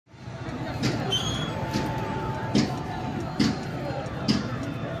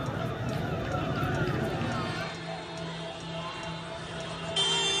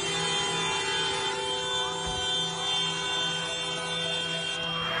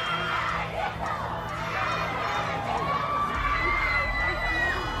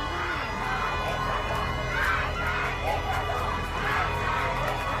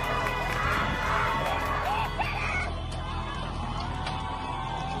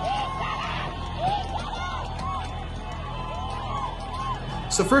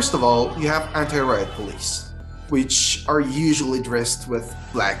So first of all, you have anti-riot police, which are usually dressed with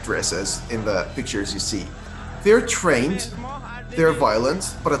black dresses in the pictures you see. They're trained, they're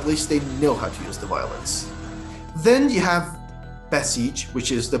violent, but at least they know how to use the violence. Then you have Basij,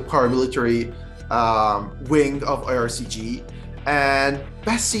 which is the paramilitary wing of IRCG, and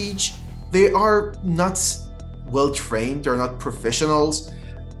Basij, they are not well trained, they're not professionals,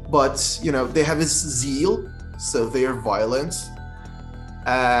 but you know, they have this zeal, so they are violent,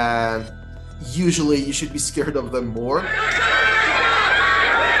 and usually you should be scared of them more.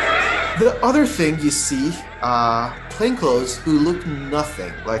 The other thing you see, plainclothes who look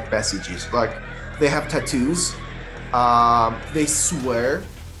nothing like Basijis. Like, they have tattoos, they swear,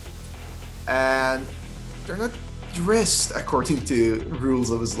 and they're not dressed according to rules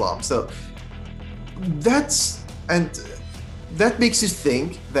of Islam. So that makes you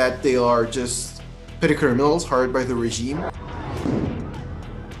think that they are just petty criminals hired by the regime.